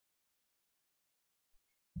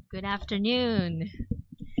Good afternoon.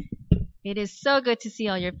 It is so good to see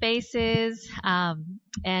all your faces.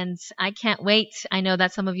 And I can't wait. I know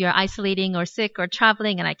that some of you are isolating or sick or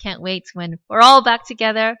traveling, and I can't wait when we're all back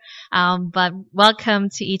together. But welcome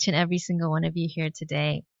to each and every single one of you here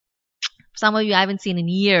today. Some of you I haven't seen in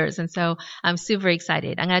years, and so I'm super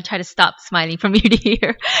excited. I'm going to try to stop smiling from ear to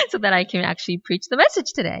ear so that I can actually preach the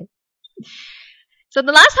message today. So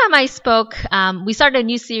the last time I spoke, we started a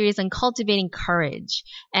new series on cultivating courage.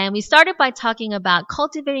 And we started by talking about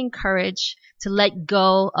cultivating courage to let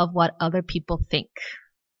go of what other people think.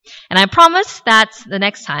 And I promised that the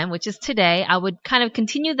next time, which is today, I would kind of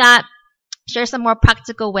continue that, share some more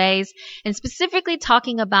practical ways, and specifically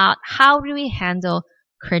talking about how do we handle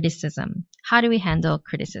criticism. How do we handle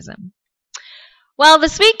criticism? Well,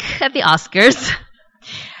 this week at the Oscars,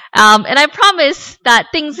 and I promise that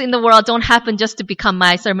things in the world don't happen just to become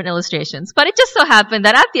my sermon illustrations. But it just so happened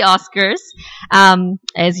that at the Oscars,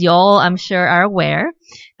 as y'all I'm sure are aware,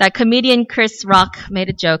 that comedian Chris Rock made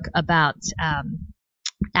a joke about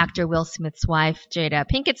actor Will Smith's wife, Jada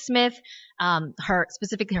Pinkett Smith,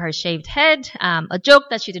 specifically her shaved head, a joke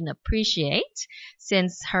that she didn't appreciate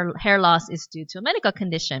since her hair loss is due to a medical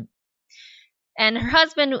condition. And her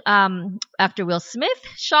husband, actor Will Smith,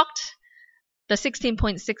 shocked the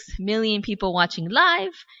 16.6 million people watching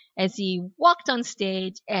live as he walked on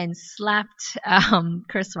stage and slapped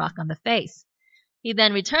Chris Rock on the face. He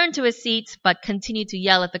then returned to his seat but continued to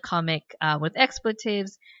yell at the comic with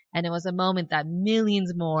expletives, and it was a moment that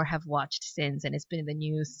millions more have watched since, and it's been in the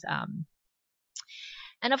news.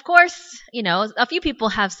 And of course, a few people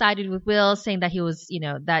have sided with Will, saying that he was,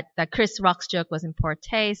 that Chris Rock's joke was in poor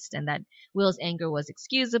taste and that Will's anger was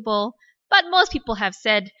excusable. But most people have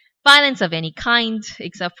said violence of any kind,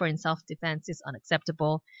 except for in self-defense, is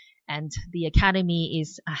unacceptable, and the Academy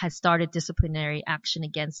has started disciplinary action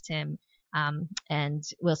against him, and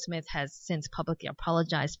Will Smith has since publicly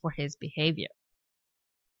apologized for his behavior.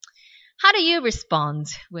 How do you respond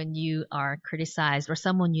when you are criticized or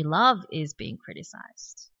someone you love is being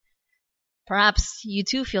criticized? Perhaps you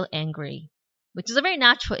too feel angry, which is a very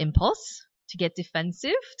natural impulse to get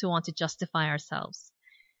defensive, to want to justify ourselves.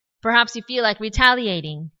 Perhaps you feel like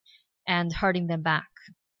retaliating and hurting them back.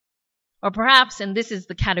 Or perhaps, and this is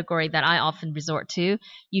the category that I often resort to,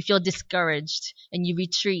 you feel discouraged and you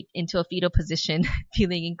retreat into a fetal position,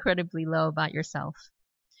 feeling incredibly low about yourself.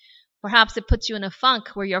 Perhaps it puts you in a funk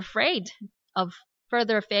where you're afraid of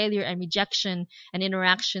further failure and rejection and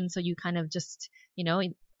interaction, so you kind of just,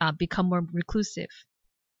 become more reclusive.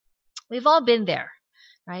 We've all been there,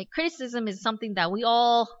 right? Criticism is something that we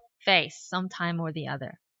all face sometime or the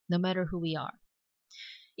other, no matter who we are.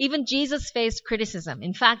 Even Jesus faced criticism.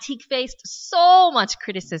 In fact, he faced so much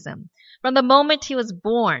criticism from the moment he was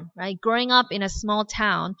born, right? Growing up in a small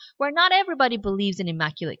town where not everybody believes in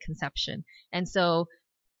immaculate conception. And so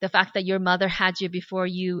the fact that your mother had you before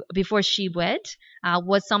she wed,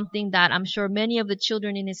 was something that I'm sure many of the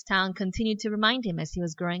children in his town continued to remind him as he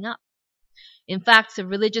was growing up. In fact, the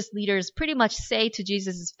religious leaders pretty much say to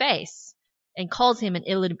Jesus' face and calls him an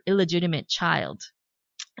illegitimate child.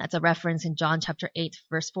 That's a reference in John chapter 8,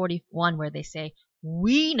 verse 41, where they say,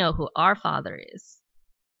 "We know who our Father is."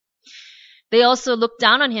 They also looked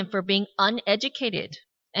down on him for being uneducated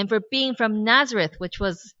and for being from Nazareth, which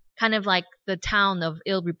was kind of like the town of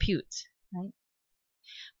ill repute, right?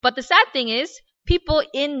 But the sad thing is, people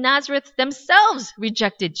in Nazareth themselves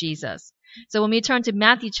rejected Jesus. So when we turn to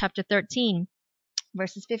Matthew chapter 13,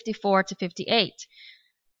 verses 54 to 58,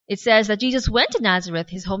 it says that Jesus went to Nazareth,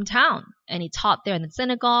 his hometown, and he taught there in the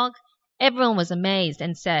synagogue. Everyone was amazed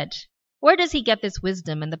and said, "Where does he get this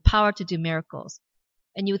wisdom and the power to do miracles?"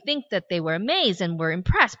 And you would think that they were amazed and were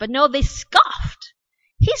impressed, but no, they scoffed.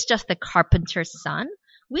 "He's just the carpenter's son.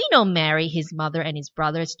 We know Mary, his mother, and his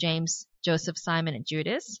brothers, James, Joseph, Simon, and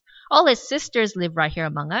Judas. All his sisters live right here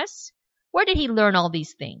among us. Where did he learn all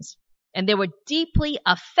these things?" And they were deeply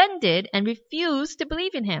offended and refused to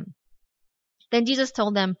believe in him. Then Jesus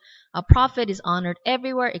told them, "A prophet is honored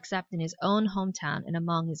everywhere except in his own hometown and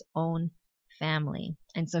among his own family."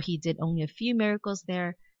 And so he did only a few miracles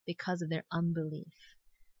there because of their unbelief.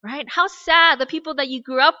 Right? How sad. The people that you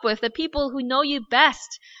grew up with, the people who know you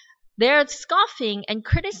best, they're scoffing and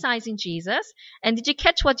criticizing Jesus. And did you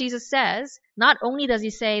catch what Jesus says? Not only does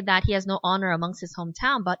he say that he has no honor amongst his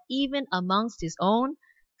hometown, but even amongst his own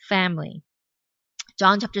family.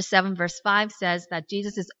 John chapter 7 verse 5 says that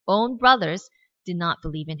Jesus' own brothers did not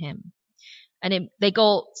believe in him. And they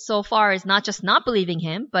go so far as not just not believing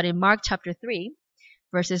him, but in Mark chapter 3,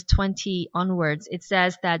 verses 20 onwards, it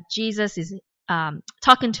says that Jesus is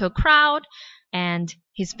talking to a crowd, And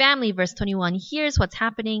his family, verse 21, hears what's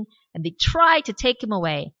happening and they try to take him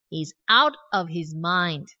away. He's out of his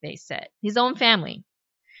mind, they said. His own family.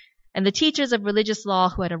 And the teachers of religious law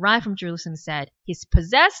who had arrived from Jerusalem said, he's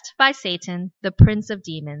possessed by Satan, the prince of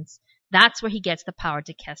demons. That's where he gets the power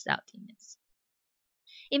to cast out demons.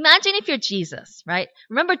 Imagine if you're Jesus, right?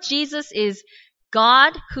 Remember, Jesus is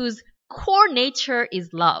God whose core nature is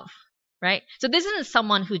love, right? So this isn't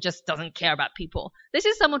someone who just doesn't care about people. This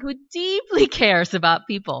is someone who deeply cares about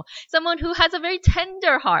people. Someone who has a very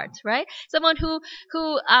tender heart, right? Someone who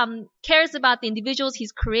cares about the individuals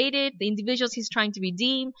he's created, the individuals he's trying to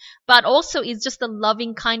redeem, but also is just a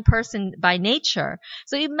loving, kind person by nature.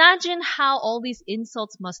 So imagine how all these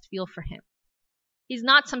insults must feel for him. He's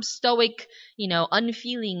not some stoic,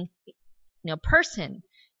 unfeeling, person.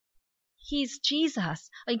 He's Jesus,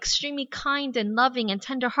 an extremely kind and loving and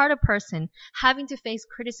tender-hearted person, having to face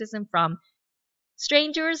criticism from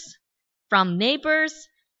strangers, from neighbors,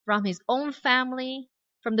 from his own family,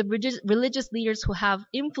 from the religious leaders who have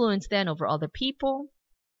influence then over other people.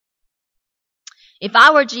 If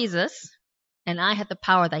I were Jesus and I had the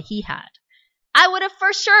power that he had, I would have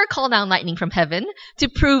for sure called down lightning from heaven to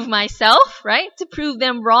prove myself, right? To prove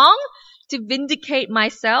them wrong, to vindicate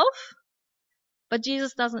myself. But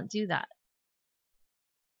Jesus doesn't do that.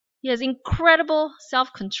 He has incredible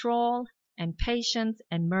self-control and patience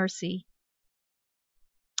and mercy.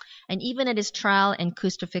 And even at his trial and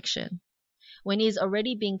crucifixion, when he is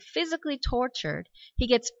already being physically tortured, he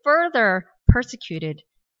gets further persecuted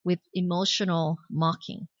with emotional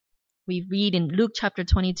mocking. We read in Luke chapter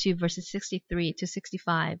 22, verses 63 to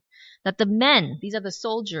 65, that the men, these are the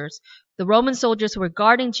soldiers, the Roman soldiers who were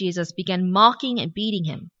guarding Jesus, began mocking and beating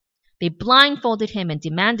him. They blindfolded him and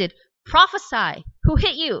demanded, prophesy, who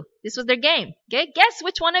hit you? This was their game. Guess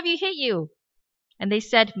which one of you hit you? And they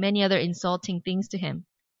said many other insulting things to him.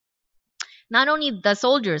 Not only the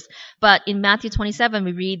soldiers, but in Matthew 27,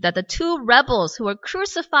 we read that the two rebels who were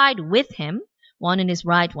crucified with him, one in his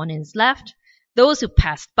right, one in his left, those who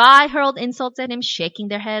passed by hurled insults at him, shaking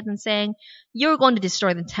their heads and saying, you're going to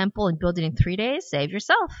destroy the temple and build it in 3 days? Save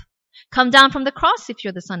yourself. Come down from the cross if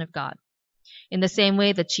you're the Son of God. In the same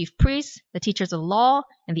way, the chief priests, the teachers of law,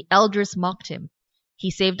 and the elders mocked him. He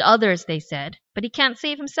saved others, they said, but he can't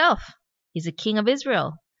save himself. He's a king of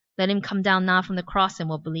Israel. Let him come down now from the cross and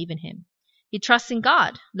we'll believe in him. He trusts in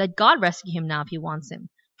God. Let God rescue him now if he wants him.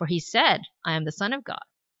 For he said, I am the Son of God.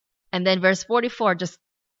 And then verse 44 just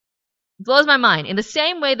blows my mind. In the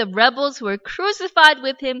same way, the rebels who were crucified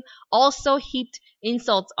with him also heaped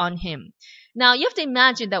insults on him. Now, you have to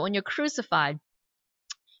imagine that when you're crucified,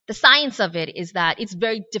 the science of it is that it's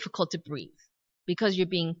very difficult to breathe because you're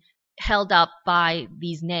being held up by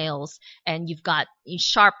these nails and you've got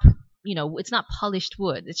sharp, it's not polished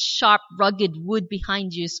wood. It's sharp, rugged wood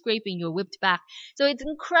behind you, scraping your whipped back. So it's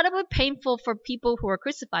incredibly painful for people who are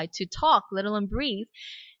crucified to talk, let alone breathe.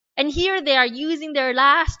 And here they are using their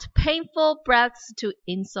last painful breaths to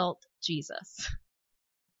insult Jesus.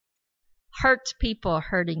 Hurt people,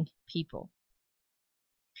 hurting people.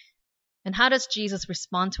 And how does Jesus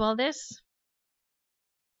respond to all this?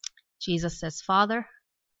 Jesus says, Father,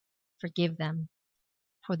 forgive them,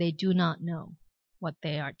 for they do not know what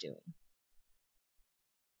they are doing.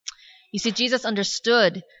 You see, Jesus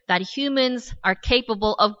understood that humans are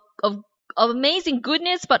capable of amazing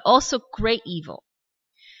goodness, but also great evil.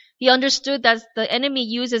 He understood that the enemy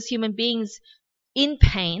uses human beings in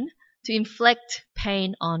pain to inflict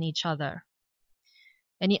pain on each other.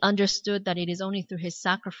 And he understood that it is only through his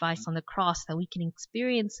sacrifice on the cross that we can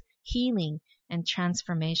experience healing and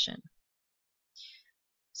transformation.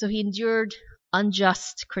 So he endured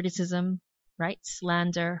unjust criticism, right?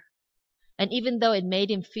 Slander. And even though it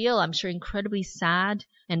made him feel, I'm sure, incredibly sad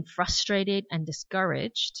and frustrated and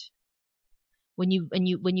discouraged, when you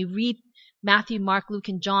read Matthew, Mark, Luke,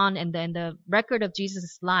 and John, and then the record of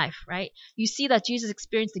Jesus' life, right? You see that Jesus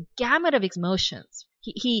experienced the gamut of emotions.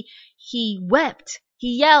 He wept.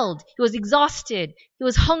 He yelled. He was exhausted. He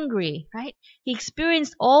was hungry, right? He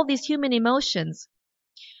experienced all these human emotions.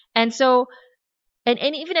 And so, and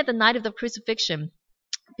even at the night of the crucifixion,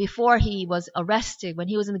 before he was arrested, when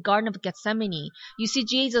he was in the Garden of Gethsemane, you see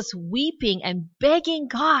Jesus weeping and begging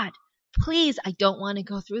God, please, I don't want to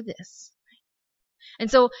go through this. And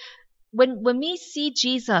so, when we see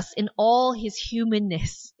Jesus in all his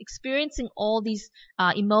humanness, experiencing all these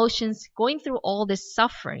emotions, going through all this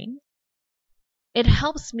suffering, it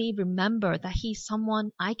helps me remember that he's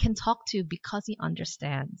someone I can talk to because he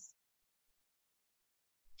understands.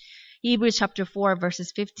 Hebrews chapter 4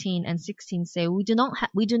 verses 15 and 16 say, we do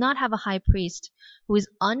not have a high priest who is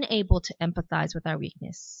unable to empathize with our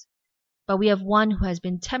weakness, But we have one who has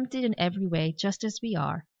been tempted in every way, just as we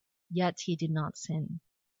are, yet he did not sin.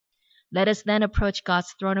 Let us then approach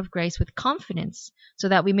God's throne of grace with confidence, so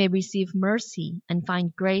that we may receive mercy and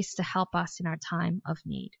find grace to help us in our time of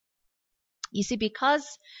need. You see, because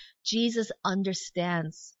Jesus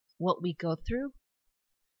understands what we go through,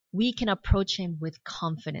 we can approach him with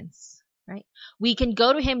confidence, right? We can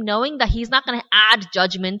go to him knowing that he's not going to add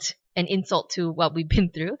judgment and insult to what we've been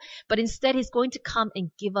through, but instead he's going to come and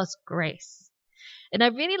give us grace. And I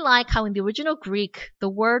really like how in the original Greek, the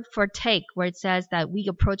word for take, where it says that we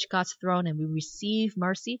approach God's throne and we receive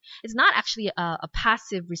mercy, it's not actually a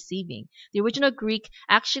passive receiving. The original Greek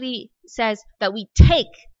actually says that we take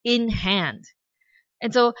in hand.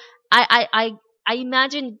 And so I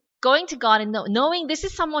imagine going to God and knowing this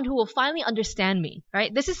is someone who will finally understand me,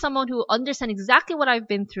 right? This is someone who will understand exactly what I've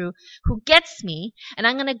been through, who gets me, and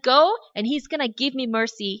I'm going to go and he's going to give me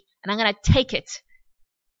mercy and I'm going to take it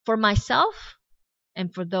for myself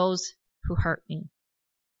and for those who hurt me.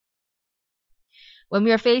 When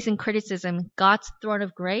we are facing criticism, God's throne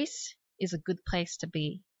of grace is a good place to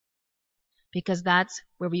be, because that's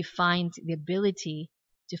where we find the ability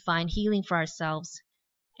to find healing for ourselves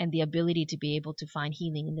and the ability to be able to find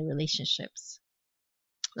healing in the relationships.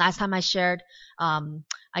 Last time I shared,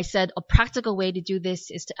 I said a practical way to do this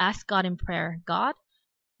is to ask God in prayer, God,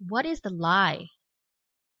 what is the lie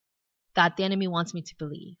that the enemy wants me to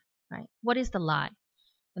believe, right? What is the lie?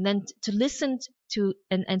 And then to listen to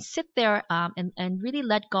and sit there and really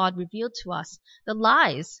let God reveal to us the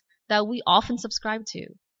lies that we often subscribe to.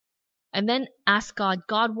 And then ask God,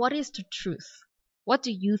 God, what is the truth? What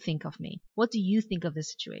do you think of me? What do you think of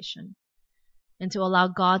this situation? And to allow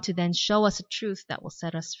God to then show us a truth that will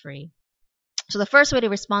set us free. So the first way to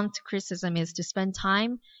respond to criticism is to spend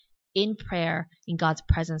time in prayer in God's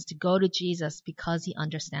presence, to go to Jesus because he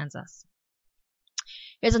understands us.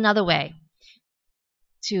 Here's another way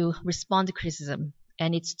to respond to criticism,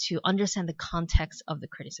 and it's to understand the context of the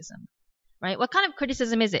criticism, right? What kind of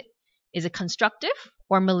criticism is it? Is it constructive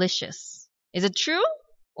or malicious? Is it true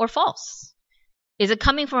or false? Is it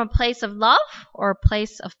coming from a place of love or a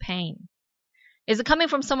place of pain? Is it coming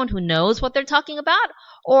from someone who knows what they're talking about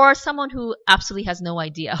or someone who absolutely has no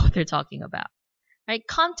idea what they're talking about? Right?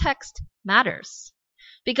 Context matters,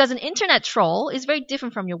 because an internet troll is very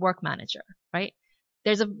different from your work manager, right?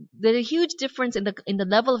 There's a huge difference in the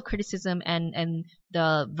level of criticism and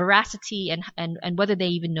the veracity and whether they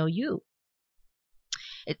even know you.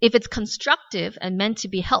 If it's constructive and meant to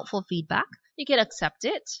be helpful feedback, you can accept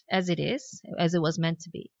it as it is, as it was meant to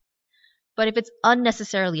be. But if it's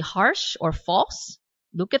unnecessarily harsh or false,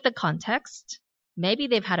 look at the context. Maybe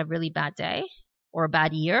they've had a really bad day or a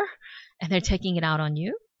bad year and they're taking it out on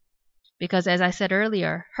you. Because as I said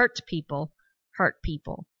earlier, hurt people hurt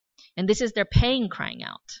people. And this is their pain crying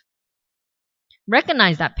out.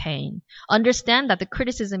 Recognize that pain. Understand that the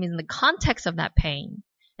criticism is in the context of that pain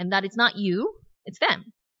and that it's not you, it's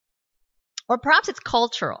them. Or perhaps it's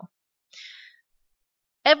cultural.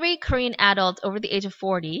 Every Korean adult over the age of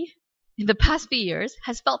 40 in the past few years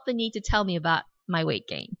has felt the need to tell me about my weight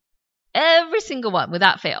gain. Every single one,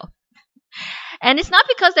 without fail. And it's not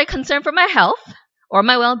because they're concerned for my health or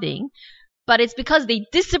my well-being, but it's because they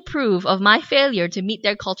disapprove of my failure to meet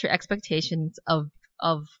their culture expectations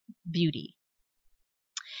of beauty.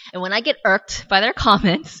 And when I get irked by their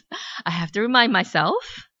comments, I have to remind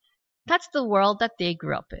myself, that's the world that they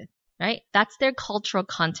grew up in, right? That's their cultural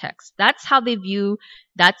context. That's how they view,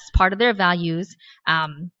 that's part of their values.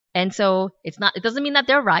 And so it doesn't mean that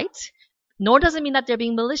they're right, nor does it mean that they're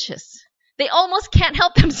being malicious. They almost can't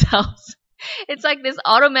help themselves. It's like this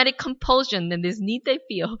automatic compulsion and this need they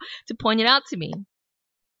feel to point it out to me.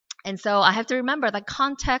 And so I have to remember that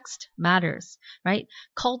context matters, right?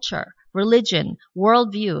 Culture, religion,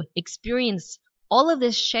 worldview, experience, all of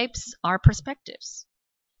this shapes our perspectives.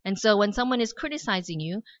 And so when someone is criticizing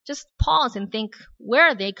you, just pause and think, where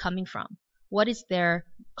are they coming from? What is their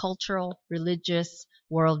cultural, religious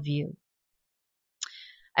worldview?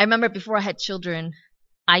 I remember before I had children,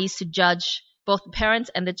 I used to judge both the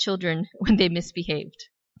parents and the children when they misbehaved,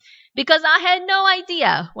 because I had no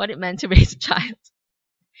idea what it meant to raise a child.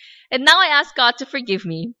 And now I ask God to forgive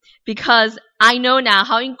me, because I know now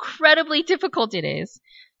how incredibly difficult it is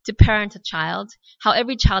to parent a child, how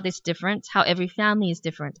every child is different, how every family is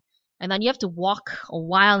different. And then you have to walk a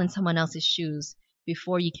while in someone else's shoes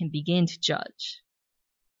before you can begin to judge.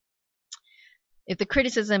 If the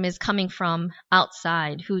criticism is coming from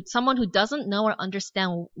outside, someone who doesn't know or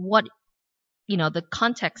understand what the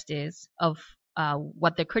context is of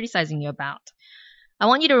what they're criticizing you about, I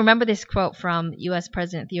want you to remember this quote from U.S.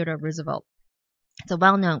 President Theodore Roosevelt. It's a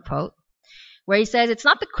well-known quote where he says, it's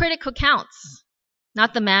not the critic who counts,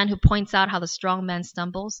 not the man who points out how the strong man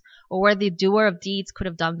stumbles, or where the doer of deeds could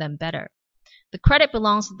have done them better. The credit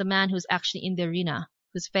belongs to the man who's actually in the arena,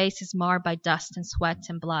 whose face is marred by dust and sweat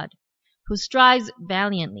and blood, who strives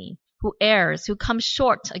valiantly, who errs, who comes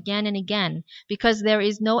short again and again, because there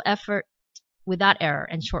is no effort without error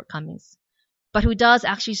and shortcomings, but who does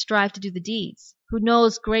actually strive to do the deeds, who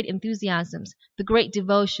knows great enthusiasms, the great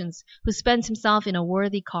devotions, who spends himself in a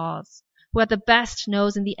worthy cause, who at the best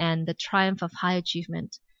knows in the end the triumph of high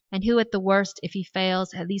achievement, and who at the worst, if he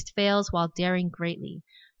fails, at least fails while daring greatly,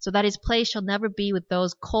 so that his place shall never be with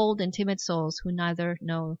those cold and timid souls who neither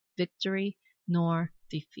know victory nor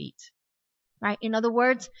defeat. Right? In other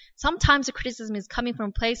words, sometimes the criticism is coming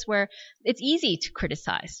from a place where it's easy to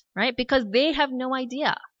criticize, right? Because they have no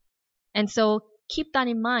idea. And so keep that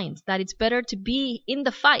in mind, that it's better to be in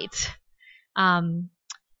the fight.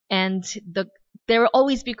 There will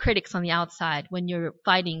always be critics on the outside when you're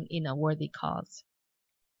fighting in a worthy cause.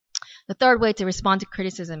 The third way to respond to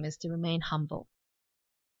criticism is to remain humble.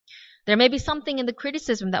 There may be something in the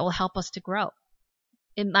criticism that will help us to grow.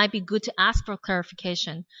 It might be good to ask for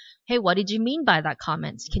clarification. Hey, what did you mean by that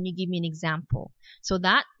comment? Can you give me an example? So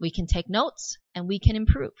that we can take notes and we can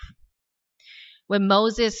improve. When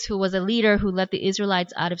Moses, who was a leader who led the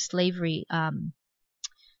Israelites out of slavery, in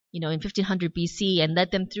 1500 BC and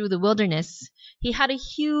led them through the wilderness, he had a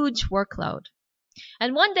huge workload.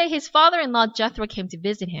 And one day his father-in-law Jethro came to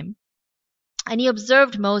visit him, and he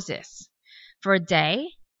observed Moses for a day,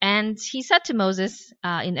 and he said to Moses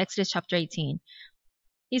in Exodus chapter 18,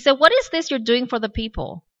 he said, "What is this you're doing for the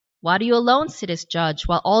people? Why do you alone sit as judge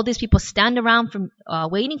while all these people stand around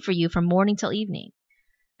waiting for you from morning till evening?"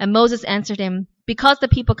 And Moses answered him, "Because the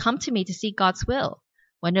people come to me to seek God's will.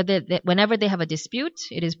 Whenever they have a dispute,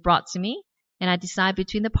 it is brought to me, and I decide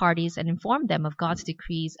between the parties and inform them of God's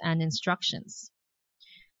decrees and instructions."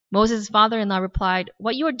 Moses' father-in-law replied,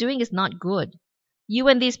 "What you are doing is not good. You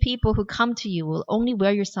and these people who come to you will only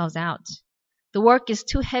wear yourselves out. The work is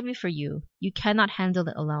too heavy for you. You cannot handle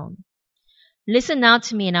it alone. Listen now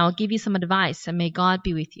to me, and I will give you some advice, and may God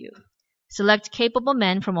be with you. Select capable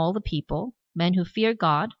men from all the people, men who fear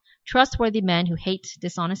God, trustworthy men who hate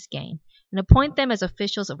dishonest gain, and appoint them as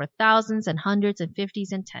officials over thousands and hundreds and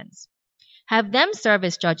fifties and tens. Have them serve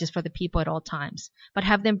as judges for the people at all times, but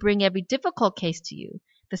have them bring every difficult case to you.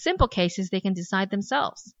 The simple cases they can decide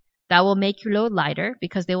themselves. That will make your load lighter,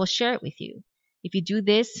 because they will share it with you. If you do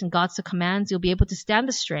this and God's commands, you'll be able to stand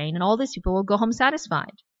the strain, and all these people will go home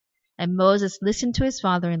satisfied." And Moses listened to his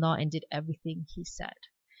father-in-law and did everything he said.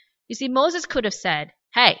 You see, Moses could have said,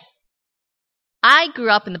 "Hey, I grew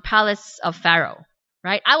up in the palace of Pharaoh,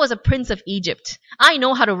 right? I was a prince of Egypt. I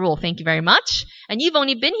know how to rule, thank you very much. And you've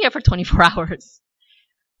only been here for 24 hours.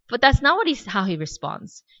 But that's not how he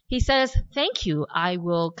responds. He says, "Thank you, I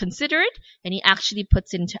will consider it." And he actually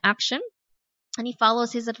puts it into action, and he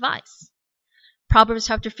follows his advice. Proverbs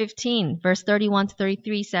chapter 15, verse 31 to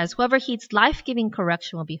 33 says, "Whoever heeds life-giving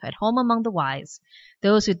correction will be at home among the wise.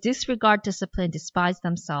 Those who disregard discipline despise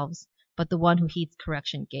themselves, but the one who heeds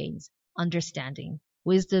correction gains understanding.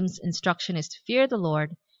 Wisdom's instruction is to fear the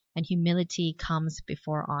Lord, and humility comes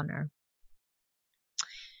before honor."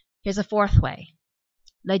 Here's a fourth way.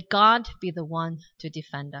 Let God be the one to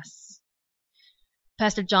defend us.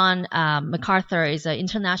 Pastor John MacArthur is an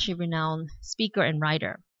internationally renowned speaker and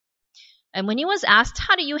writer. And when he was asked,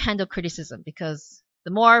 how do you handle criticism? Because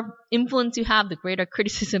the more influence you have, the greater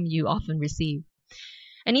criticism you often receive.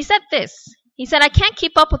 And he said this. He said, "I can't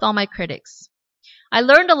keep up with all my critics. I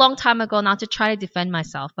learned a long time ago not to try to defend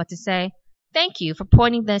myself, but to say, thank you for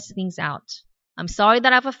pointing these things out. I'm sorry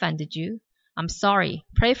that I've offended you. I'm sorry.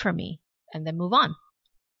 Pray for me." And then move on.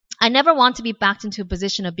 I never want to be backed into a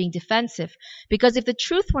position of being defensive, because if the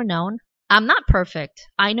truth were known, I'm not perfect.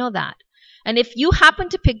 I know that. And if you happen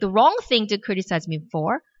to pick the wrong thing to criticize me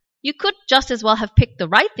for, you could just as well have picked the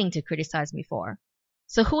right thing to criticize me for.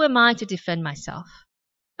 So who am I to defend myself?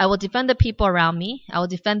 I will defend the people around me. I will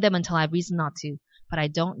defend them until I have reason not to, but I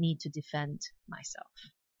don't need to defend myself.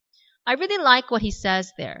 I really like what he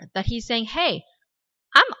says there, that he's saying, hey,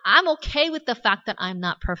 I'm okay with the fact that I'm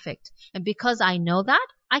not perfect. And because I know that,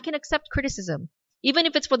 I can accept criticism. Even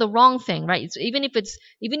if it's for the wrong thing, right? Even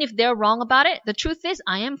if they're wrong about it, the truth is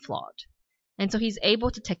I am flawed. And so he's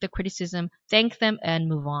able to take the criticism, thank them, and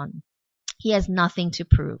move on. He has nothing to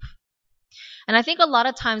prove. And I think a lot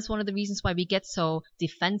of times one of the reasons why we get so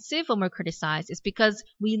defensive when we're criticized is because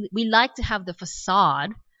we like to have the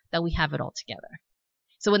facade that we have it all together.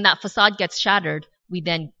 So when that facade gets shattered, we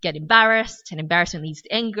then get embarrassed, and embarrassment leads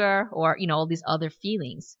to anger or, all these other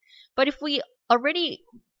feelings. But if we already,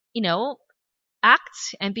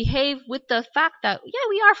 act and behave with the fact that, yeah,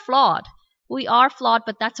 we are flawed. We are flawed,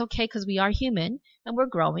 but that's okay because we are human and we're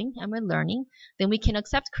growing and we're learning. Then we can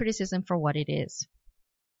accept criticism for what it is.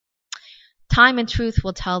 Time and truth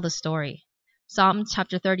will tell the story. Psalm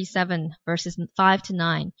chapter 37, verses 5 to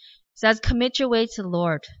 9 says, "Commit your way to the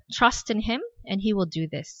Lord. Trust in Him, and He will do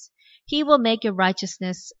this. He will make your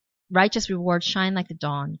righteous reward shine like the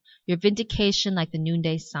dawn, your vindication like the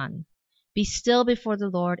noonday sun. Be still before the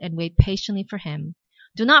Lord and wait patiently for Him.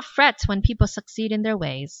 Do not fret when people succeed in their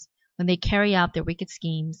ways, when they carry out their wicked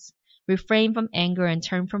schemes. Refrain from anger and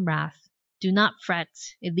turn from wrath. Do not fret.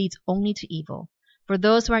 It leads only to evil. For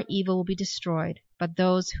those who are evil will be destroyed, but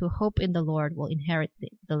those who hope in the Lord will inherit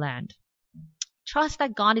the land." Trust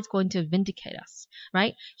that God is going to vindicate us,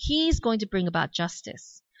 right? He's going to bring about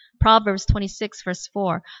justice. Proverbs 26, verse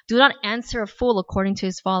 4, "Do not answer a fool according to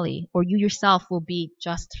his folly, or you yourself will be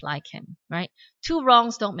just like him," right? Two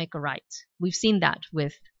wrongs don't make a right. We've seen that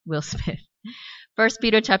with Will Smith. 1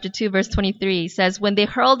 Peter chapter 2, verse 23 says, "When they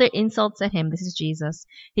hurled their insults at him," this is Jesus,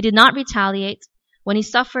 "he did not retaliate. When he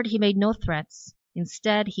suffered, he made no threats.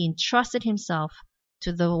 Instead, he entrusted himself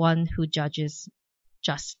to the one who judges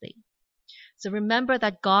justly." So remember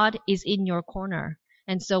that God is in your corner.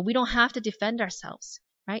 And so we don't have to defend ourselves,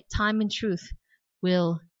 right? Time and truth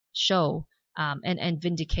will show and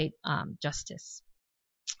vindicate justice.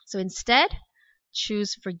 So instead,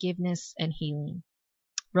 choose forgiveness and healing.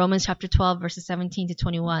 Romans chapter 12, verses 17 to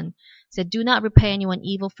 21 said, "Do not repay anyone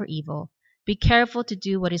evil for evil. Be careful to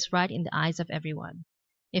do what is right in the eyes of everyone.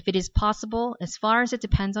 If it is possible, as far as it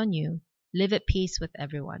depends on you, live at peace with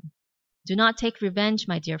everyone. Do not take revenge,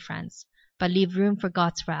 my dear friends, but leave room for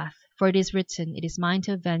God's wrath. For it is written, 'It is mine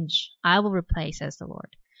to avenge. I will repay,' says the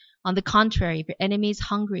Lord. On the contrary, if your enemy is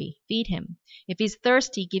hungry, feed him. If he is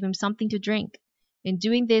thirsty, give him something to drink. In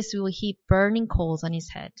doing this, we will heap burning coals on his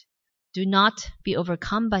head. Do not be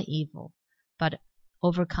overcome by evil, but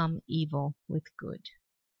overcome evil with good."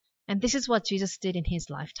 And this is what Jesus did in his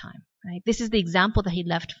lifetime, right? This is the example that he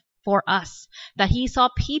left for us, that he saw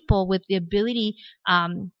people with the ability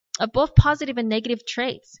of both positive and negative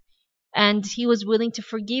traits. And he was willing to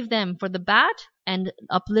forgive them for the bad and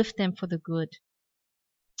uplift them for the good.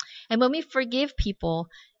 And when we forgive people,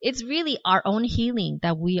 it's really our own healing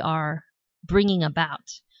that we are bringing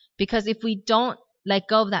about. Because if we don't let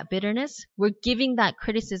go of that bitterness, we're giving that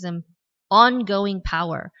criticism ongoing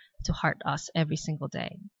power to hurt us every single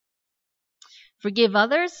day. Forgive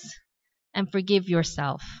others and forgive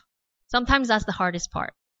yourself. Sometimes that's the hardest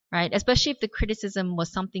part, right? Especially if the criticism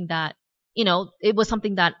was something that, it was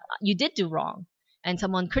something that you did do wrong and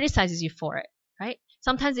someone criticizes you for it, right?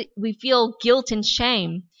 Sometimes we feel guilt and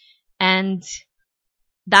shame, and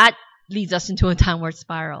that leads us into a downward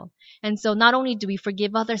spiral. And so not only do we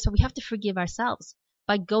forgive others, but we have to forgive ourselves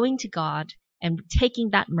by going to God and taking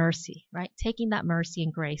that mercy, right? Taking that mercy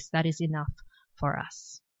and grace that is enough for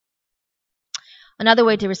us. Another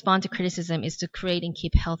way to respond to criticism is to create and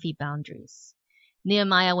keep healthy boundaries.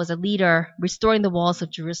 Nehemiah was a leader restoring the walls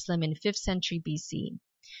of Jerusalem in 5th century BC.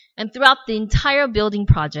 And throughout the entire building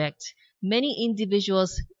project, many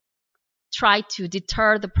individuals tried to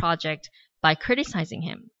deter the project by criticizing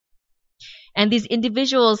him. And these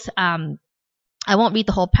individuals, I won't read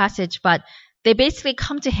the whole passage, but they basically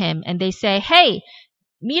come to him and they say, "Hey,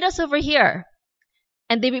 meet us over here."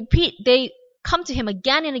 And they come to him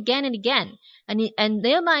again and again and again. And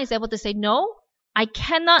Nehemiah is able to say, "No, I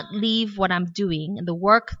cannot leave what I'm doing and the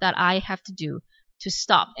work that I have to do to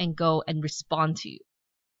stop and go and respond to you."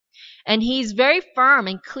 And he's very firm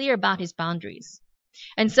and clear about his boundaries.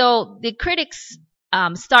 And so the critics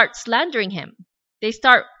start slandering him. They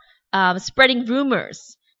start spreading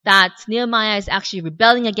rumors that Nehemiah is actually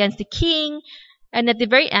rebelling against the king. And at the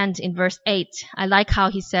very end, in verse 8, I like how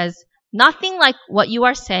he says, "Nothing like what you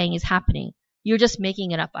are saying is happening. You're just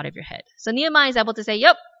making it up out of your head." So Nehemiah is able to say,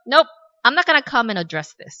 nope, I'm not going to come and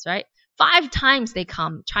address this, right? 5 times they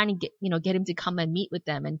come trying to get him to come and meet with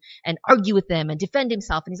them and argue with them and defend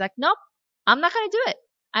himself. And he's like, "Nope, I'm not going to do it.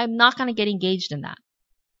 I'm not going to get engaged in that."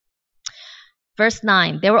 Verse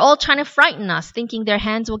 9, "They were all trying to frighten us, thinking their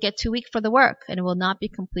hands will get too weak for the work and it will not be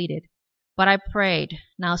completed. But I prayed,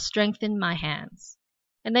 'Now strengthen my hands.'"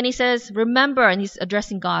 And then he says, "Remember," and he's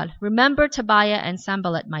addressing God, "Remember Tobiah and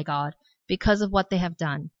Sanballat, my God, because of what they have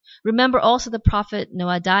done. Remember also the prophet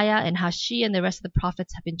Noadiah and how she and the rest of the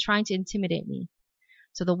prophets have been trying to intimidate me."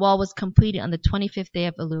 So the wall was completed on the 25th day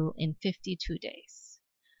of Elul in 52 days.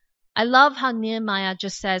 I love how Nehemiah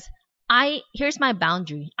just says, here's my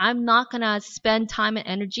boundary. I'm not going to spend time and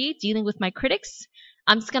energy dealing with my critics.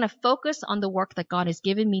 I'm just going to focus on the work that God has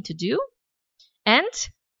given me to do. And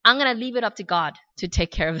I'm going to leave it up to God to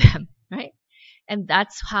take care of them, right? And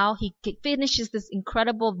that's how he finishes this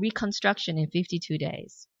incredible reconstruction in 52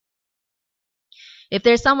 days. If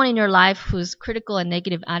there's someone in your life whose critical and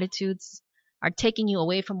negative attitudes are taking you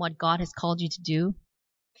away from what God has called you to do,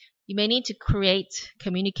 you may need to create,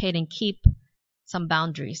 communicate, and keep some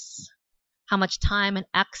boundaries. How much time and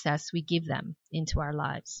access we give them into our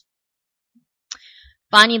lives.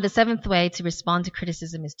 Finally, the seventh way to respond to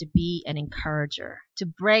criticism is to be an encourager, to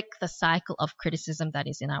break the cycle of criticism that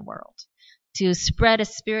is in our world, to spread a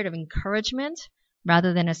spirit of encouragement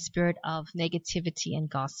rather than a spirit of negativity and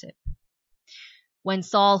gossip. When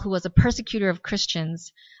Saul, who was a persecutor of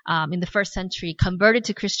Christians in the first century, converted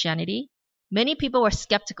to Christianity, many people were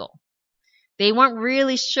skeptical. They weren't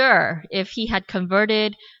really sure if he had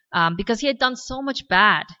converted because he had done so much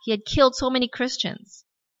bad. He had killed so many Christians.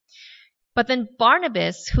 But then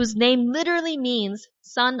Barnabas, whose name literally means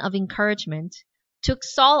son of encouragement, took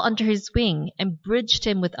Saul under his wing and bridged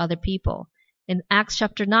him with other people. In Acts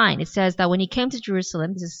chapter 9, it says that when he came to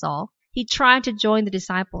Jerusalem, this is Saul, he tried to join the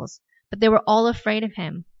disciples, but they were all afraid of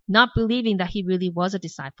him, not believing that he really was a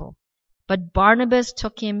disciple. But Barnabas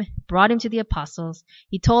took him, brought him to the apostles.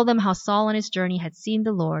 He told them how Saul on his journey had seen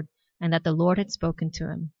the Lord and that the Lord had spoken to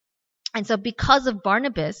him. And so because of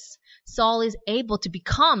Barnabas, Saul is able to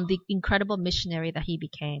become the incredible missionary that he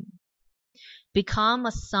became. Become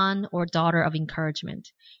a son or daughter of encouragement,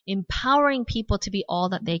 empowering people to be all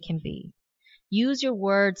that they can be. Use your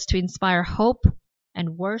words to inspire hope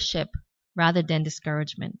and worship rather than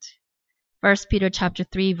discouragement. 1 Peter chapter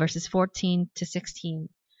 3, verses 14 to 16.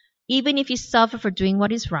 Even if you suffer for doing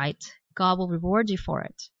what is right, God will reward you for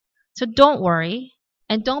it. So don't worry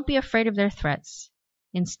and don't be afraid of their threats.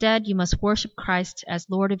 Instead, you must worship Christ as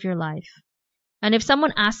Lord of your life. And if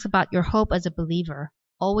someone asks about your hope as a believer,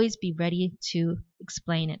 always be ready to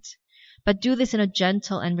explain it. But do this in a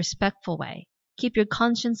gentle and respectful way. Keep your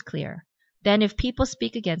conscience clear. Then if people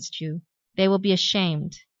speak against you, they will be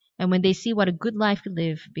ashamed. And when they see what a good life you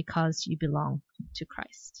live because you belong to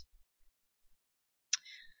Christ.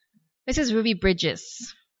 This is Ruby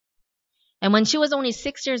Bridges. And when she was only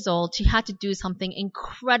 6 years old, she had to do something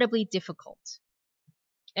incredibly difficult.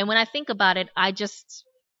 And when I think about it, I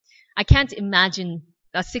can't imagine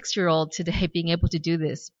a 6-year-old today being able to do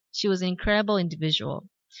this. She was an incredible individual.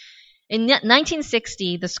 In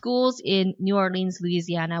 1960, the schools in New Orleans,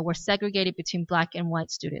 Louisiana were segregated between black and white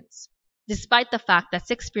students. Despite the fact that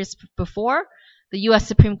 6 years before, the U.S.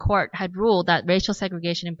 Supreme Court had ruled that racial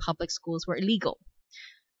segregation in public schools were illegal.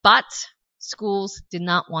 But schools did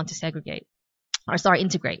not want to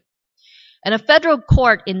integrate. And a federal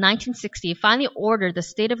court in 1960 finally ordered the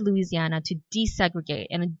state of Louisiana to desegregate,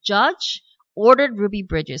 and a judge ordered Ruby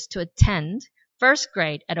Bridges to attend first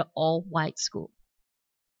grade at an all-white school.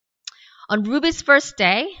 On Ruby's first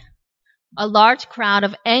day, a large crowd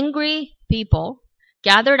of angry people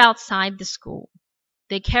gathered outside the school.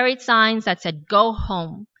 They carried signs that said, "Go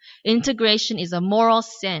home. Integration is a moral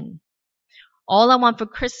sin. All I want for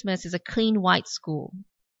Christmas is a clean white school."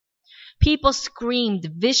 People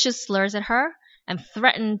screamed vicious slurs at her and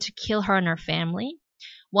threatened to kill her and her family.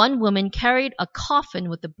 One woman carried a coffin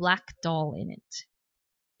with a black doll in it.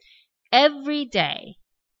 Every day,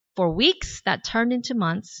 for weeks that turned into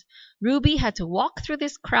months, Ruby had to walk through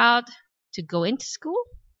this crowd to go into school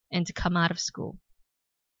and to come out of school.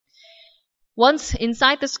 Once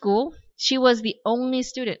inside the school, she was the only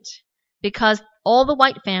student because all the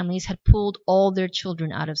white families had pulled all their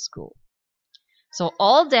children out of school. So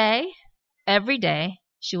all day, every day,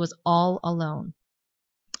 she was all alone,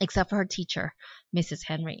 except for her teacher, Mrs.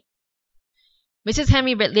 Henry. Mrs.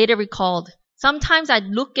 Henry later recalled, "Sometimes I'd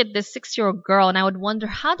look at this 6-year-old girl and I would wonder,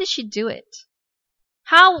 how did she do it?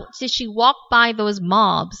 How did she walk by those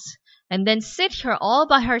mobs and then sit here all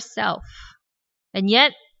by herself and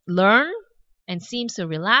yet learn and seem so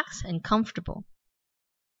relaxed and comfortable?"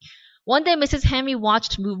 One day, Mrs. Henry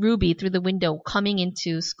watched Ruby through the window coming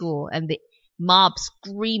into school and the mob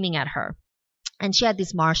screaming at her. And she had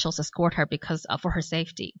these marshals escort her for her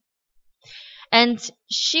safety. And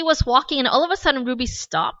she was walking, and all of a sudden Ruby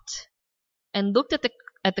stopped and looked at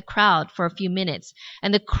the crowd for a few minutes.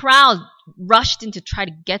 And the crowd rushed in to try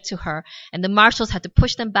to get to her, and the marshals had to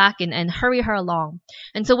push them back and hurry her along.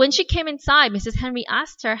 And so when she came inside, Mrs. Henry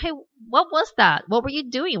asked her, "Hey, what was that? What were you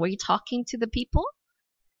doing? Were you talking to the people?"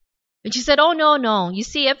 And she said, "Oh, no. You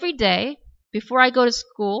see, every day before I go to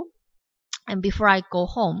school and before I go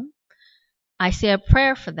home, I say a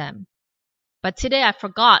prayer for them. But today I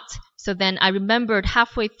forgot, so then I remembered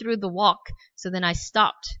halfway through the walk, so then I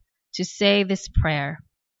stopped to say this prayer.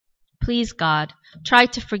 Please, God, try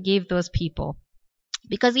to forgive those people.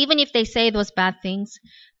 Because even if they say those bad things,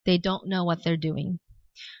 they don't know what they're doing."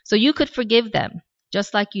 So you could forgive them,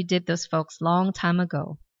 just like you did those folks long time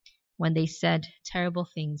ago when they said terrible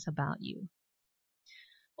things about you.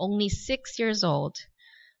 Only 6 years old,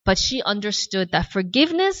 but she understood that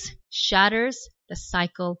forgiveness shatters the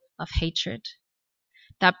cycle of hatred.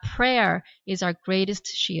 That prayer is our greatest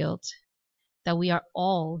shield, that we are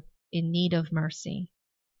all in need of mercy.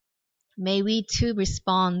 May we too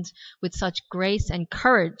respond with such grace and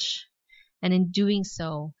courage, and in doing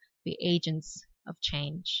so, be agents of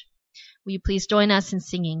change. Will you please join us in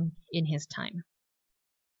singing In His Time?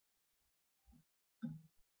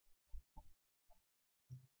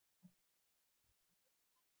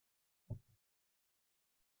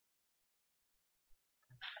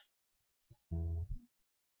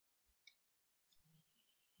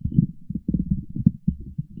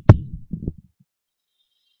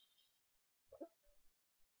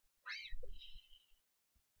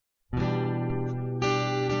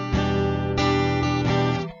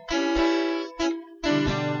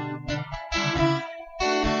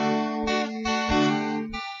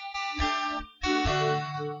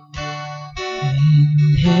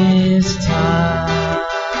 In His time,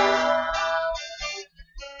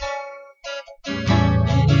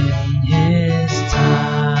 in His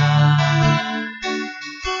time,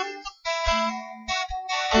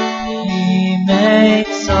 He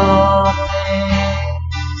makes all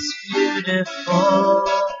things beautiful.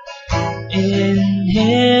 In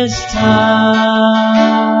His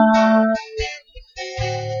time,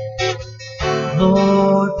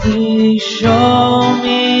 Lord, please show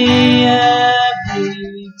me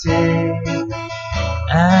every day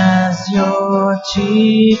as you're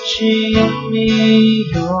teaching me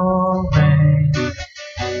your way,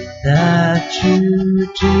 that you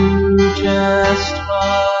do just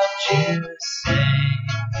what you say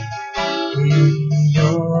in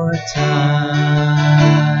your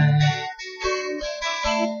time.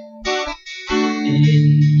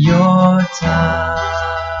 In your time.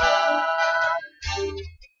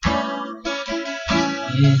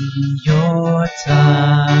 In your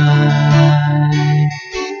time.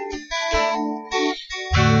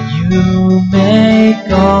 You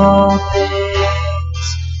make all things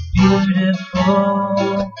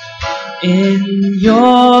beautiful in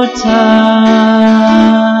your time.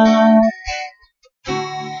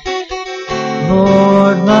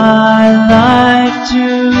 Lord, my life to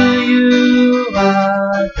you I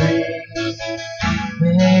bring.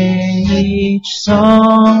 May each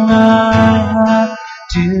song I have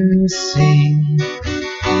to sing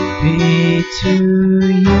be to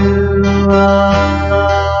you a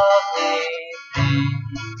lovely thing.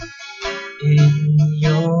 In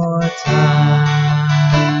your time.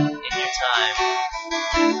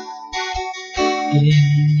 In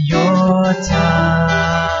your time.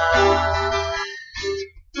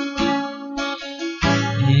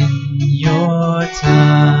 In your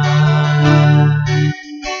time.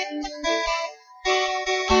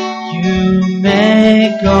 You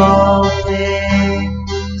make all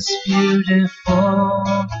things beautiful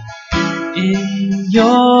in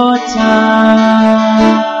your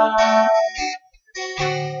time.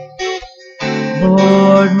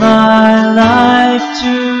 Lord, my life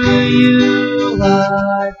to you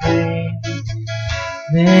I bring.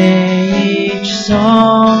 May each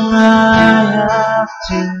song I have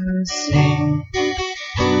to sing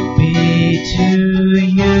be to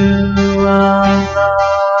you a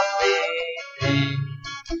lovely thing.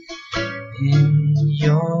 In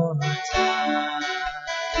your time.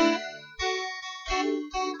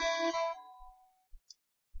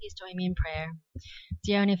 Please join me in prayer.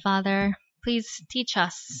 Dear Heavenly Father, please teach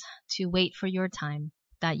us to wait for your time,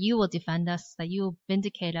 that you will defend us, that you will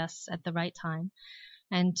vindicate us at the right time,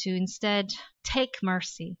 and to instead take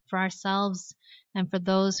mercy for ourselves and for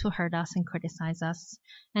those who hurt us and criticize us,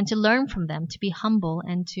 and to learn from them, to be humble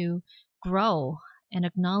and to grow and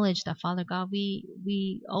acknowledge that, Father God,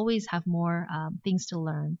 we always have more things to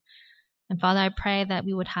learn. And Father, I pray that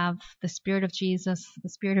we would have the Spirit of Jesus, the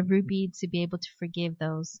Spirit of Ruby, to be able to forgive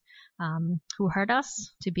those who hurt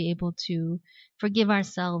us, to be able to forgive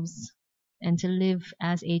ourselves, and to live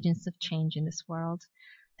as agents of change in this world.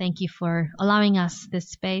 Thank you for allowing us this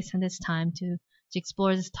space and this time to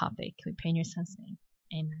explore this topic. We pray in your Son's name.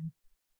 Amen.